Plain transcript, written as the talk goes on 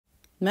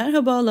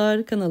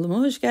Merhabalar, kanalıma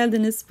hoş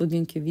geldiniz.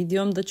 Bugünkü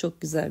videomda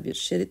çok güzel bir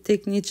şerit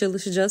tekniği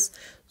çalışacağız.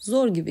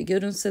 Zor gibi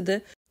görünse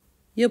de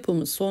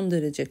yapımı son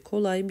derece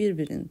kolay,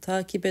 birbirini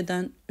takip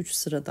eden 3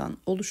 sıradan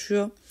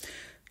oluşuyor.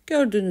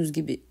 Gördüğünüz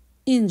gibi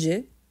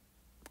ince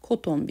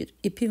koton bir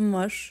ipim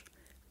var.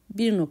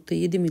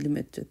 1,7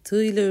 mm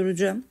tığ ile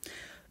öreceğim.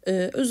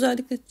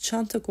 Özellikle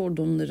çanta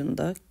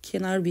kordonlarında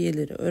kenar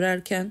biyeleri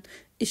örerken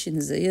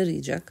işinize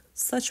yarayacak,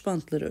 saç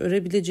bantları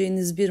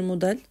örebileceğiniz bir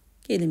model.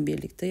 Gelin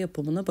birlikte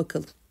yapımına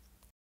bakalım.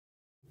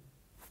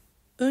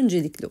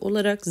 Öncelikli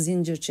olarak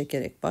zincir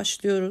çekerek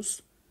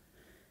başlıyoruz.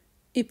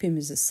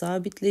 İpimizi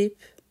sabitleyip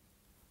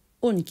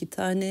 12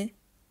 tane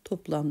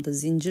toplamda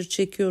zincir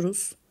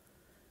çekiyoruz.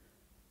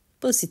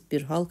 Basit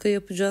bir halka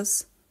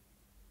yapacağız.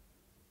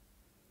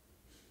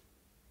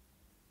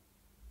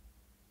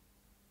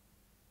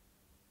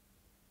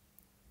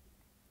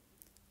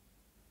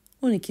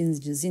 On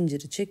ikinci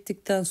zinciri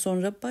çektikten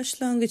sonra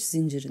başlangıç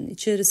zincirin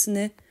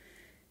içerisine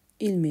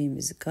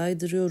ilmeğimizi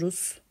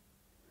kaydırıyoruz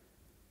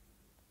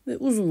ve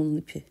uzun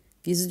ipi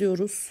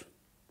gizliyoruz.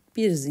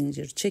 Bir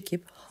zincir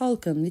çekip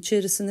halkanın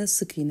içerisine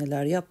sık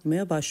iğneler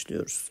yapmaya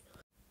başlıyoruz.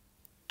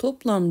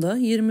 Toplamda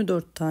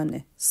 24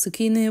 tane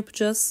sık iğne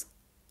yapacağız.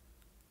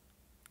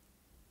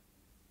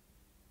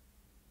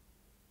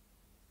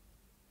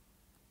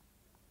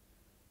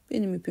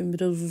 Benim ipim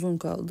biraz uzun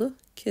kaldı.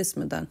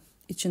 Kesmeden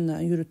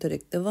içinden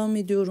yürüterek devam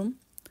ediyorum.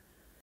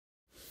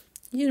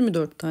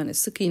 24 tane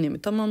sık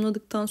iğnemi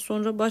tamamladıktan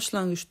sonra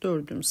başlangıçta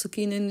ördüğüm sık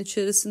iğnenin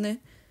içerisine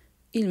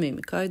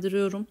ilmeğimi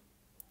kaydırıyorum.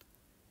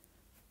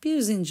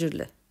 Bir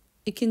zincirle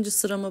ikinci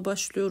sırama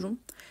başlıyorum.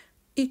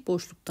 İlk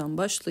boşluktan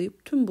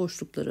başlayıp tüm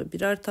boşluklara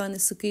birer tane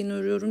sık iğne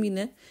örüyorum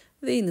yine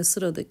ve yine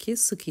sıradaki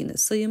sık iğne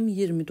sayım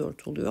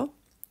 24 oluyor.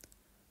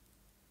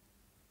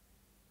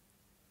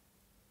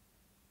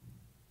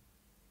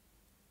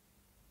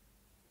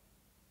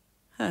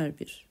 Her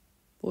bir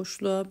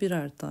boşluğa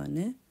birer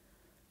tane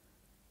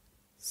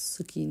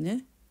sık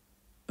iğne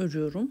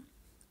örüyorum.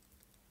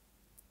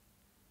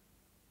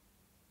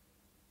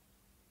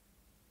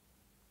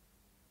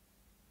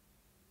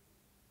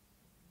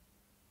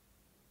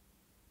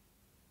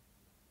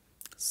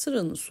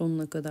 Sıranın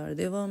sonuna kadar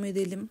devam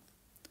edelim.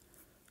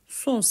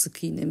 Son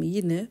sık iğnemi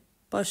yine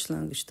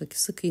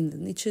başlangıçtaki sık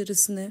iğnenin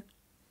içerisine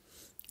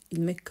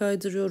ilmek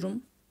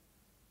kaydırıyorum.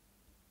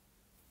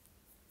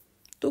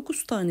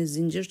 9 tane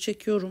zincir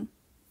çekiyorum.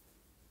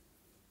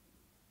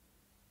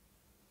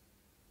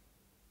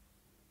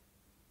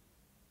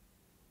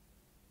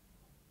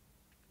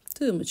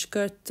 Tığımı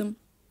çıkarttım.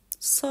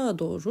 Sağa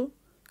doğru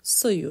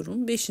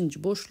sayıyorum. 5.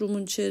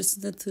 boşluğumun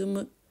içerisine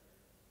tığımı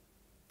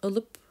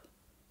alıp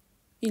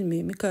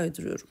ilmeğimi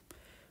kaydırıyorum.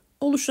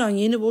 Oluşan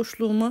yeni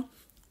boşluğuma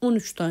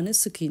 13 tane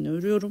sık iğne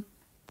örüyorum.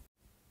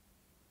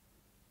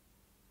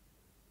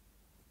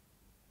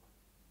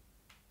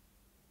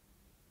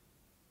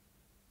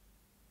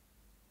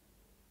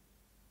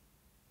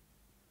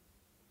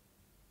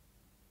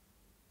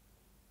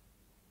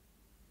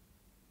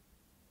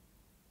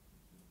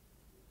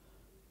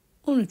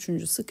 On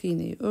üçüncü sık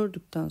iğneyi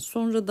ördükten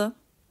sonra da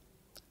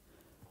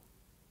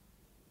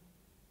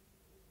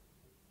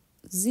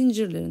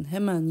zincirlerin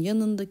hemen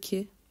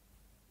yanındaki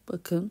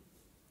bakın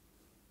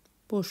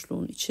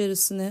boşluğun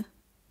içerisine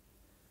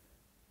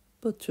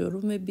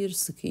batıyorum ve bir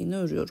sık iğne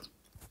örüyorum.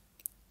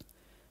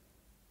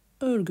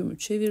 Örgümü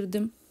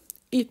çevirdim.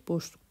 İlk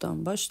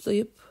boşluktan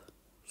başlayıp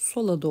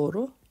sola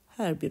doğru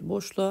her bir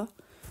boşluğa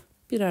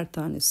birer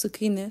tane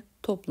sık iğne,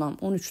 toplam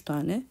 13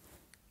 tane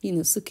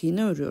yine sık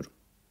iğne örüyorum.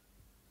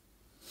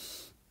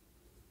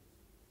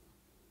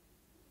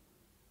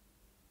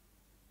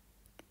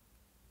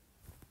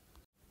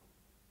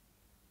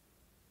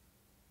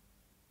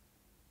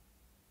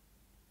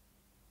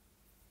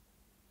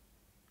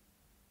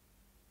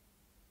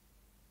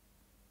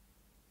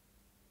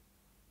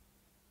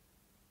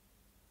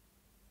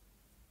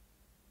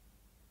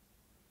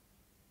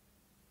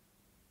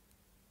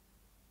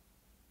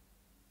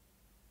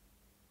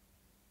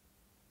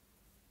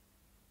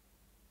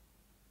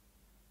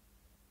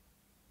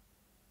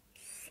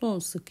 Son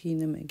sık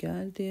iğneme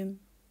geldim.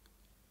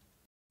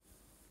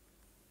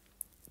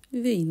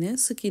 Ve yine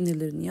sık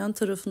iğnelerin yan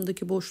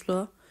tarafındaki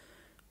boşluğa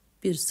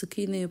bir sık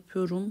iğne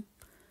yapıyorum.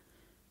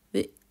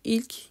 Ve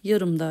ilk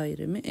yarım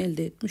dairemi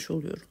elde etmiş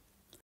oluyorum.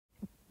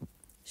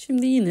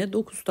 Şimdi yine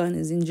 9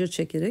 tane zincir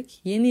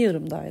çekerek yeni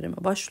yarım daireme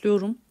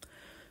başlıyorum.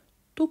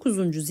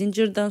 9.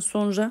 zincirden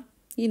sonra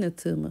yine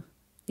tığımı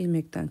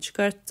ilmekten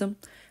çıkarttım.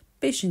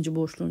 5.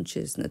 boşluğun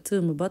içerisine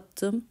tığımı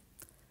battım.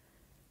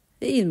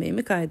 Ve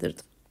ilmeğimi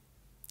kaydırdım.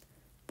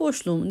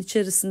 Boşluğumun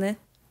içerisine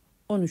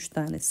 13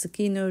 tane sık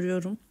iğne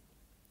örüyorum.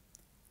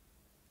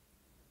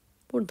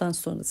 Buradan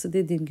sonrası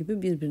dediğim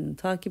gibi birbirini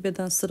takip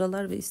eden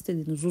sıralar ve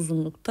istediğiniz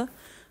uzunlukta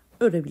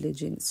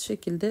örebileceğiniz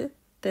şekilde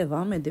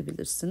devam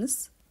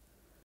edebilirsiniz.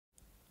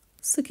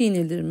 Sık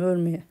iğnelerimi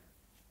örmeye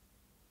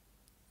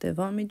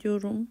devam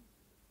ediyorum.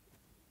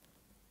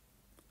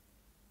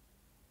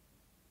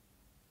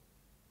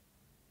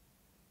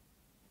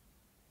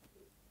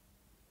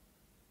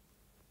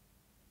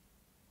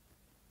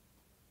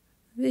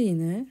 Ve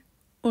yine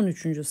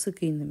 13.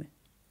 sık iğnemi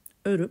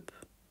örüp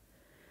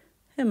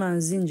hemen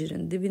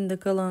zincirin dibinde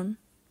kalan,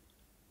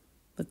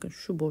 bakın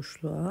şu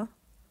boşluğa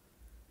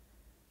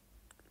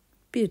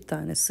bir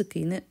tane sık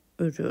iğne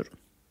örüyorum.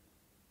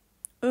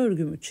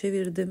 Örgümü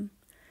çevirdim.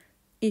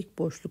 İlk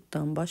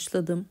boşluktan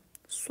başladım.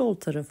 Sol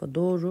tarafa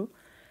doğru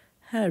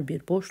her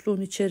bir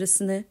boşluğun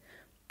içerisine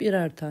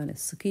birer tane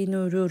sık iğne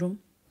örüyorum.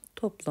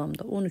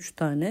 Toplamda 13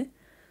 tane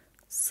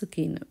sık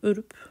iğne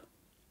örüp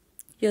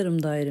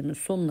yarım dairemin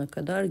sonuna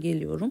kadar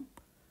geliyorum.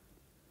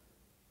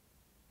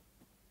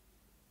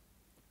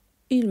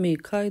 İlmeği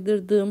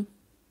kaydırdığım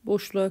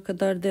boşluğa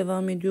kadar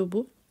devam ediyor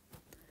bu.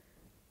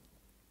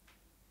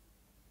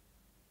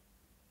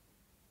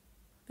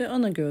 Ve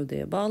ana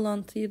gövdeye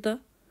bağlantıyı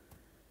da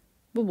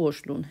bu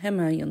boşluğun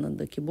hemen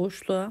yanındaki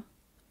boşluğa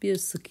bir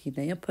sık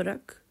iğne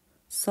yaparak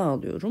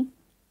sağlıyorum.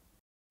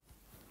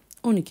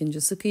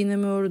 12. sık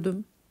iğnemi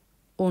ördüm.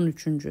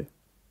 13.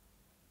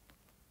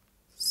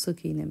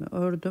 sık iğnemi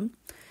ördüm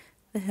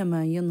ve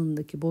hemen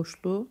yanındaki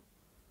boşluğu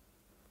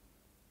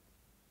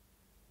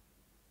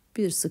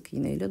bir sık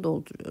iğne ile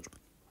dolduruyorum.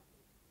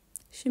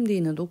 Şimdi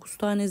yine 9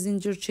 tane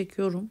zincir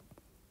çekiyorum.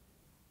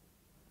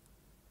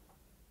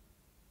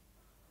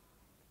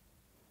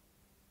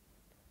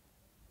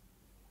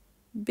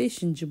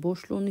 Beşinci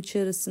boşluğun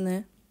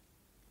içerisine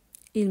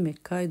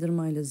ilmek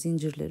kaydırmayla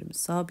zincirlerimi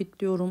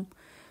sabitliyorum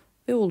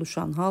ve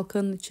oluşan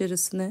halkanın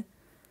içerisine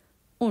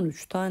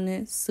 13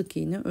 tane sık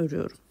iğne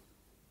örüyorum.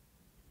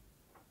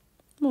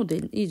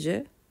 Modelin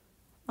iyice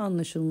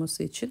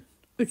anlaşılması için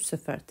 3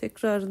 sefer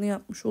tekrarını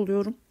yapmış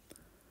oluyorum.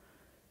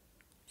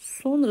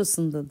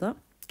 Sonrasında da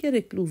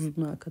gerekli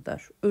uzunluğa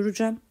kadar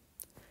öreceğim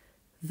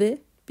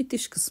ve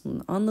bitiş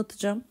kısmını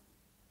anlatacağım.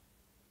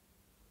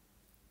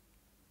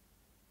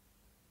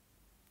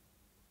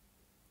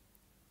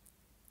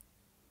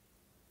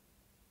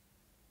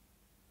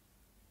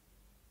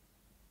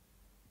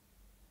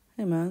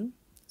 Hemen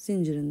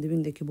zincirin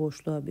dibindeki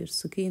boşluğa bir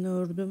sık iğne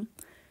ördüm.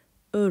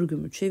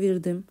 Örgümü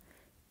çevirdim.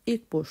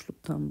 İlk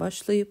boşluktan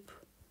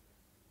başlayıp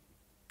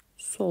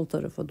sol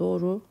tarafa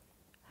doğru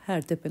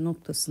her tepe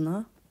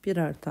noktasına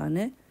birer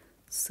tane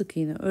sık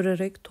iğne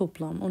örerek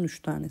toplam 13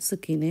 tane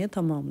sık iğneye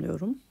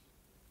tamamlıyorum.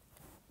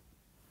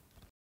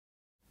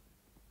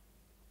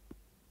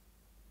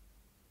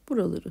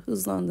 Buraları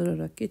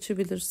hızlandırarak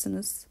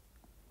geçebilirsiniz.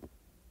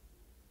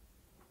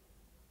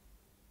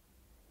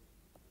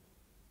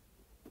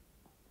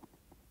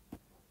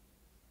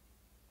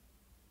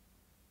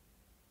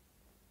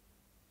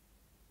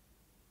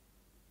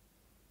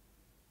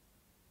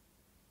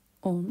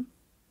 On,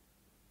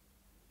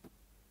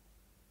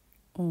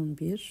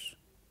 11,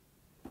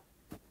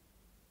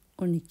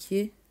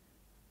 12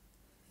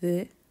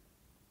 ve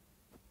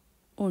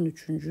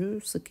 13.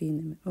 sık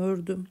iğnemi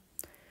ördüm.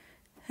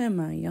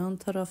 Hemen yan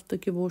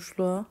taraftaki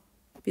boşluğa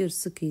bir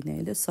sık iğne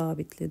ile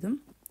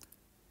sabitledim.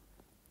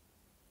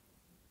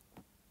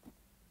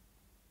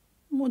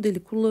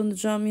 Modeli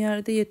kullanacağım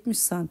yerde 70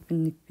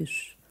 santimlik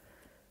bir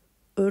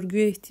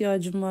örgüye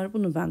ihtiyacım var.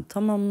 Bunu ben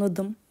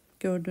tamamladım.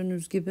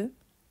 Gördüğünüz gibi.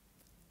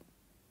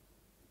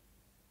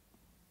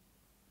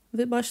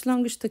 Ve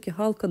başlangıçtaki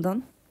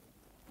halkadan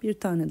bir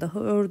tane daha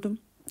ördüm.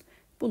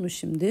 Bunu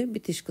şimdi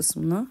bitiş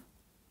kısmına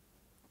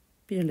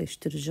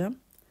birleştireceğim.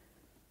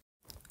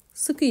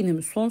 Sık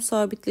iğnemi son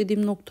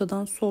sabitlediğim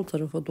noktadan sol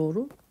tarafa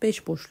doğru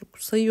 5 boşluk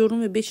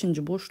sayıyorum ve 5.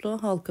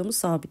 boşluğa halkamı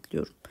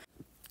sabitliyorum.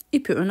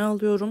 İpi öne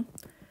alıyorum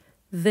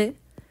ve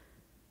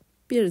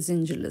bir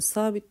zincirle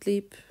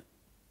sabitleyip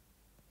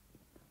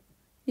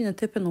yine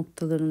tepe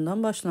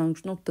noktalarından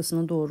başlangıç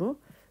noktasına doğru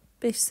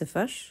 5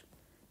 sefer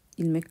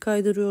ilmek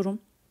kaydırıyorum.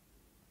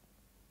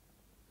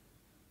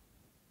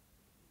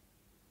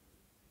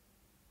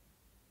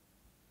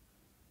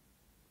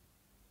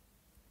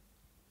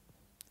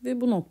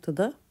 Ve bu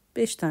noktada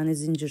 5 tane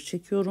zincir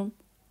çekiyorum.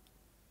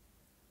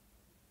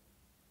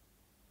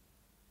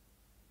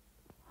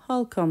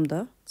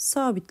 Halkamda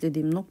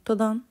sabitlediğim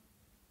noktadan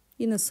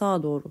yine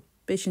sağa doğru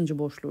 5.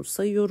 boşluğu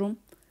sayıyorum.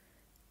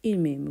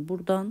 İlmeğimi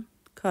buradan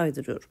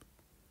kaydırıyorum.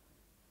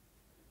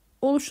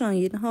 Oluşan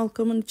yeni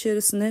halkamın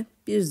içerisine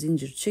bir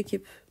zincir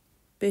çekip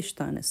 5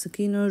 tane sık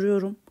iğne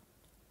örüyorum.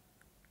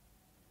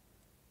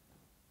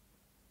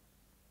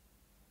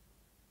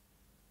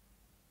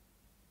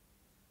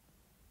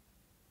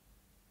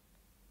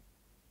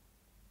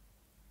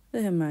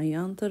 Ve hemen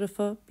yan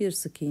tarafa bir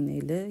sık iğne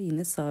ile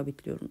yine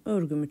sabitliyorum.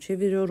 Örgümü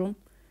çeviriyorum.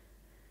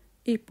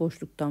 İlk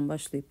boşluktan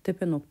başlayıp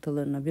tepe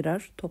noktalarına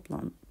birer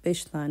toplam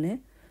 5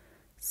 tane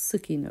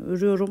sık iğne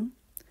örüyorum.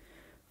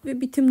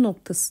 Ve bitim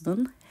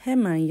noktasının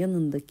hemen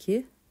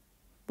yanındaki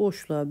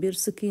boşluğa bir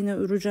sık iğne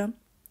öreceğim.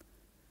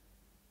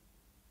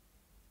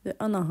 Ve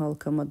ana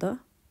halkama da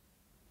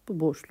bu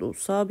boşluğu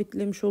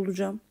sabitlemiş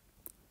olacağım.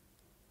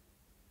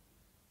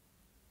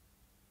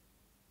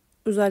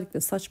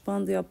 Özellikle saç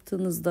bandı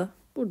yaptığınızda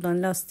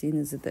buradan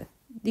lastiğinizi de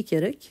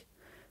dikerek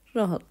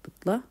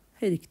rahatlıkla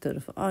her iki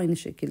tarafı aynı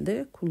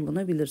şekilde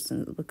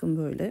kullanabilirsiniz. Bakın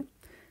böyle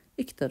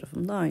iki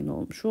tarafım da aynı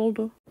olmuş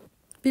oldu.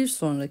 Bir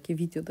sonraki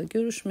videoda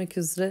görüşmek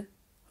üzere.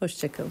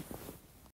 Hoşça kalın.